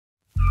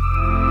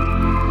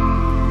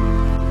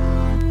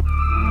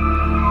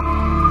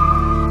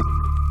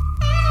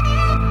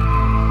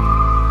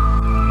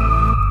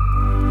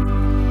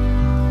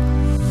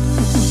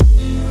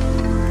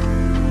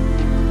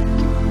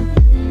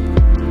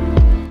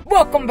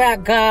Welcome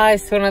back,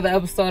 guys, to another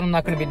episode. I'm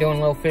not going to be doing a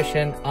little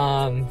fishing.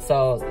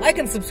 So like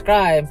and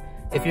subscribe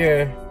if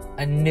you're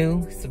a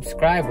new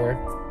subscriber,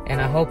 and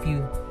I hope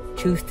you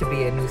choose to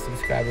be a new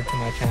subscriber to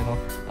my channel.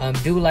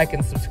 Do like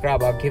and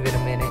subscribe. I'll give it a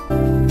minute.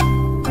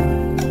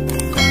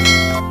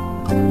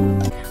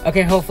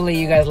 Okay, hopefully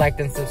you guys liked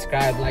and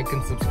subscribed. Like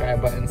and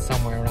subscribe button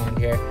somewhere around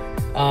here.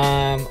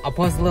 I'll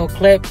post a little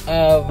clip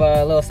of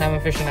a little salmon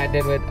fishing I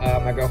did with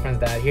my girlfriend's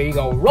dad. Here you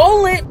go.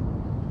 Roll it!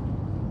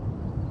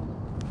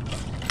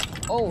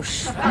 Oh,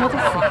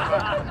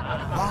 motherfucker.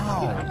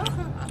 Wow.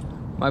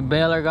 My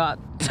baler got...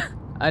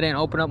 I didn't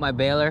open up my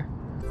baler.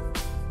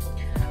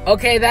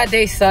 Okay, that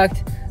day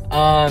sucked.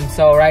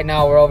 So right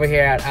now we're over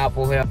here at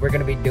Apple Hill. We're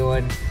gonna be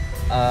doing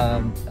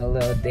a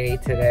little day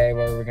today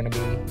where we're gonna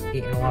be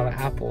eating a lot of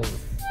apples.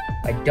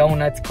 Like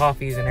donuts,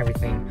 coffees, and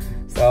everything.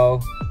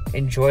 So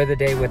enjoy the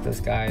day with us,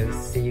 guys.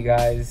 See you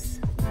guys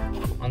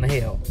on the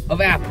hill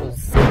of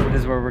apples.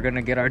 This is where we're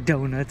gonna get our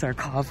donuts, our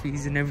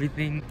coffees, and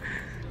everything.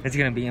 It's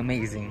gonna be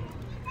amazing.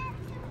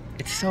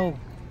 It's so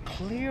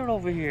clear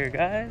over here,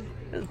 guys.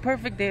 It's a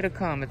perfect day to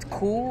come. It's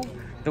cool.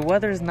 The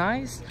weather's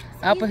nice.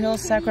 Apple Hill,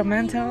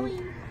 Sacramento.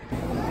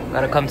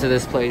 Gotta come to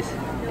this place.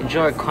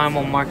 Enjoy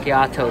caramel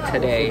macchiato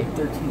today.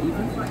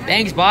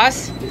 Thanks,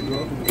 boss.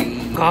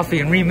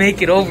 Coffee and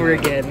remake it over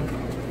again.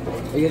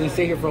 Are you gonna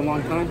stay here for a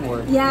long time,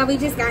 or? Yeah, we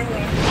just got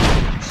here.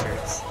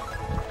 Shirts.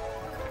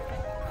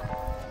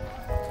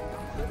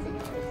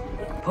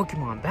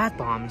 Pokemon bath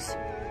bombs.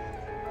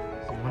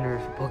 I wonder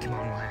if a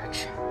Pokemon will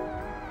hatch.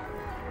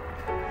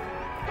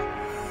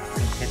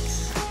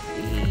 It's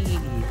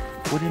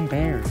wooden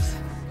bears.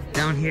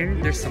 Down here,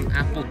 there's some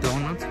apple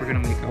donuts. We're gonna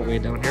make our way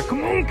down here.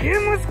 Come on,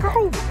 Kim, let's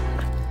go!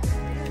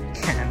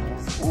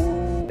 Candles.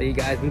 Ooh. So you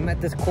guys, we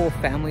met this cool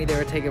family. They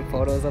were taking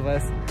photos of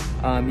us.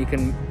 You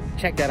can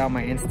check that on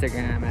my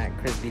Instagram at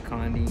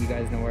ChrisBCondi. You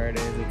guys know where it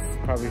is. It's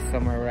probably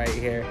somewhere right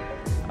here.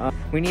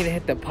 We need to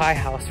hit the Pie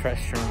House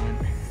restaurant.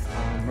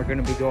 We're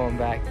gonna be going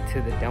back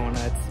to the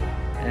donuts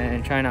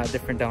and trying out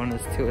different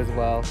donuts too as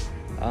well.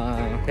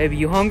 Baby,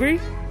 you hungry?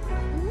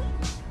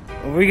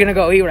 We're gonna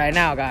go eat right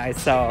now, guys,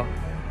 so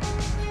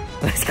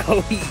let's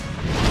go eat.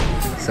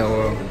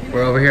 So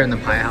we're over here in the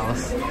Pie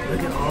House.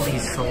 Look at all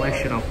these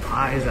selection of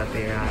pies that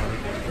they have.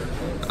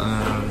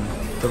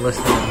 The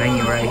list of the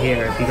menu right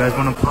here. If you guys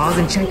want to pause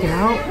and check it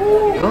out,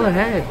 go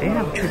ahead. They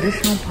have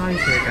traditional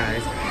pies here,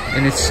 guys,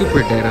 and it's super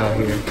dead out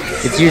here.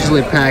 It's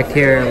usually packed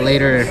here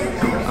later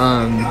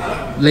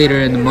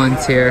in the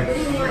months here,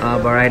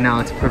 but right now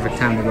it's a perfect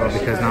time to go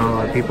because not a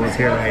lot of people is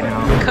here right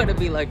now. It's gonna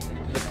be like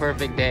the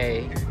perfect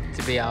day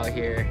to be out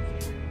here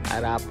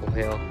at Apple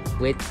Hill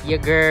with your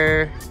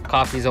girl.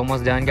 Coffee's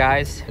almost done,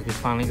 guys. We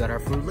finally got our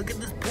food. Look at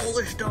this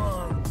Polish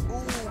dog.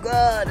 Oh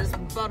God, it's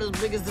about as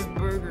big as this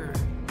burger.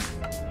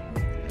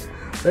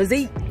 Let's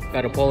eat.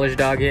 Got a Polish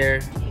dog here,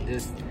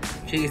 this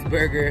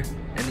cheeseburger,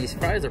 and these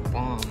fries are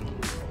bomb.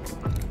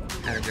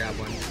 Had to grab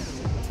one.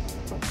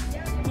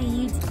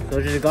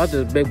 So she just got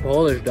this big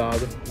Polish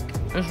dog.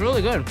 It's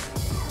really good.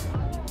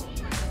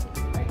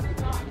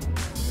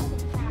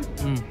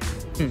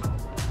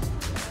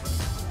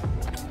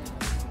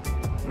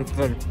 It's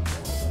good.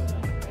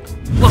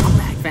 Welcome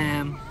back,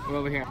 fam. We're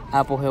over here.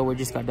 Apple Hill, we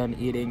just got done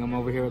eating. I'm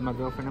over here with my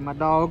girlfriend and my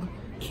dog,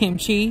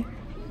 Kimchi.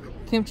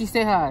 Kimchi,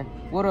 say hi.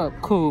 What up?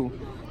 Cool.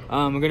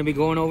 We're gonna be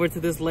going over to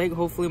this lake.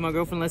 Hopefully my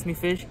girlfriend lets me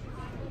fish.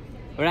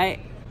 All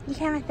right? You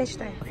can't fish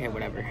there. Okay,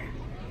 whatever.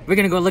 We're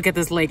gonna go look at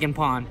this lake and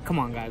pond. Come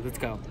on, guys, let's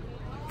go.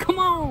 Come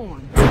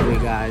on! Hey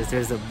guys,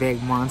 there's a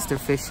big monster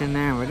fish in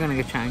there, and we're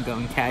gonna try and go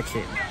and catch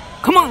it.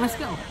 Come on, let's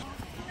go!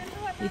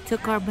 We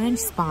took our bench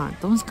spot.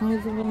 Those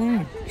guys over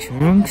there.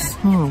 Chunks?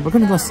 Oh, we're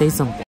gonna go say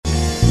something.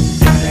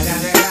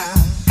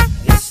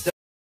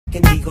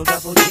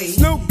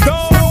 Snoop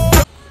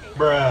Dogg!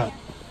 Bruh.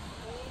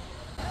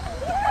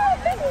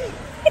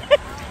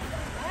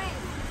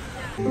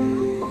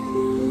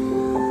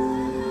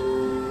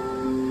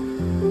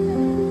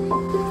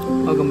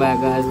 Welcome back,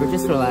 guys. We're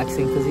just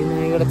relaxing because, you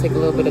know, you gotta take a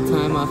little bit of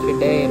time off your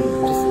day and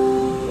just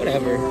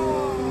whatever.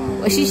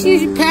 Well,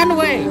 she panned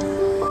away.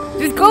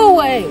 Just go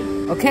away.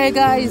 Okay,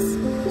 guys?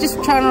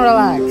 Just trying to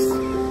relax.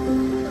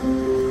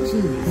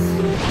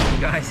 Jeez.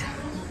 Guys,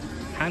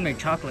 handmade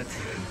chocolates.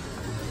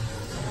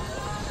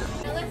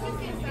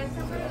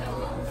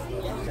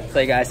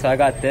 So, guys, so I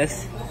got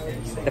this.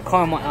 The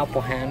caramel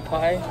apple hand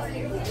pie.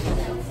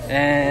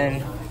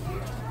 And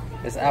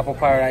this apple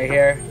pie right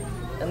here.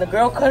 And the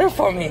girl cut it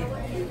for me.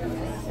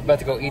 About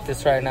to go eat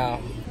this right now.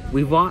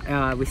 We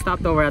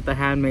stopped over at the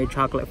Handmade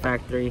Chocolate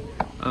Factory.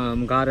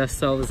 Got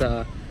ourselves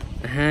a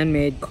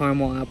handmade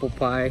caramel apple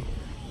pie,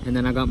 and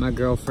then I got my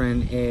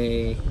girlfriend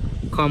a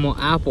caramel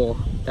apple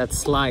that's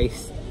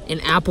sliced in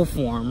apple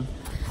form.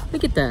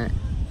 Look at that.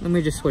 Let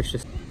me just switch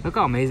this. Look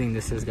how amazing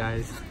this is,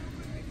 guys.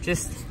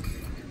 Just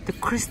the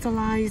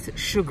crystallized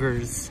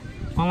sugars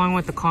along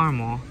with the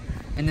caramel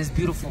and this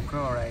beautiful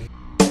girl right here.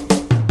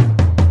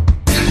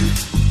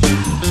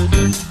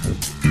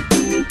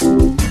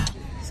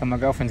 So my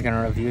girlfriend's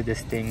gonna review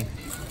this thing.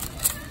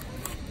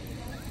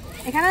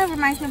 It kind of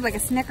reminds me of like a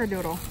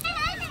snickerdoodle.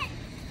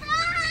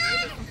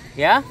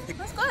 Yeah?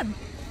 That's good.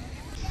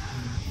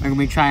 We're gonna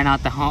be trying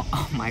out the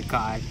oh my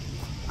god.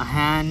 A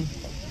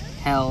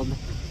hand-held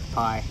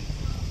pie.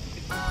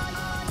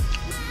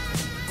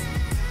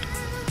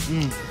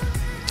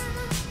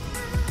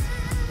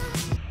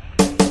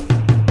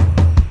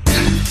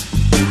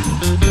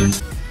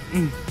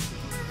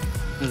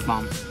 This is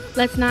bomb.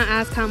 Let's not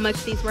ask how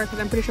much these were because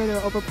I'm pretty sure they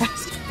were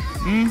overpriced.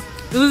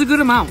 It was a good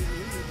amount.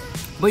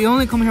 But you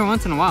only come here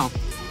once in a while.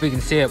 We can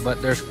see it,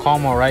 but there's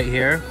caramel right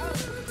here.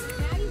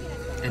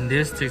 And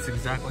this tastes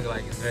exactly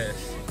like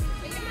this.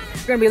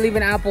 We're gonna be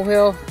leaving Apple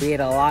Hill. We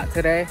ate a lot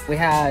today. We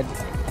had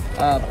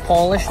a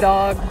Polish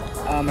dog.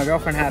 My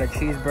girlfriend had a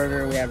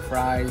cheeseburger. We had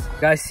fries.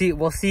 Guys,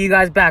 we'll see you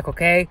guys back,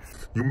 okay?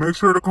 You make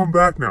sure to come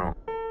back now.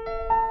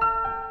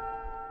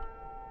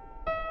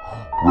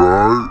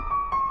 Right?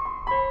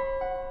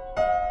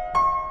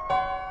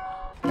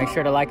 Make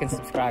sure to like and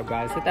subscribe,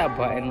 guys. Hit that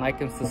button, like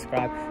and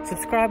subscribe.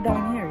 Subscribe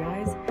down here,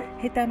 guys.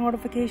 Hit that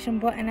notification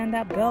button and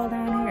that bell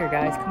down here,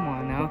 guys. Come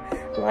on now.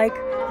 Like,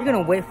 you're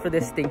gonna wait for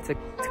this thing to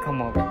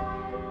come over.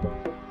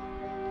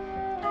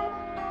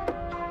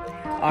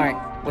 All right,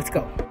 let's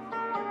go.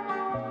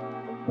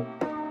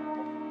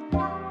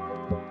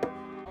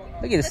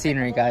 Look at the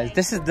scenery, guys.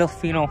 This is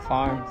Delfino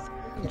Farms.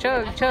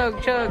 Chug,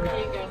 chug, chug.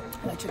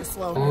 Let you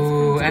slow.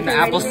 Ooh, and the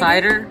apple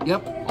cider?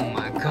 Yep. Oh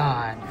my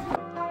god.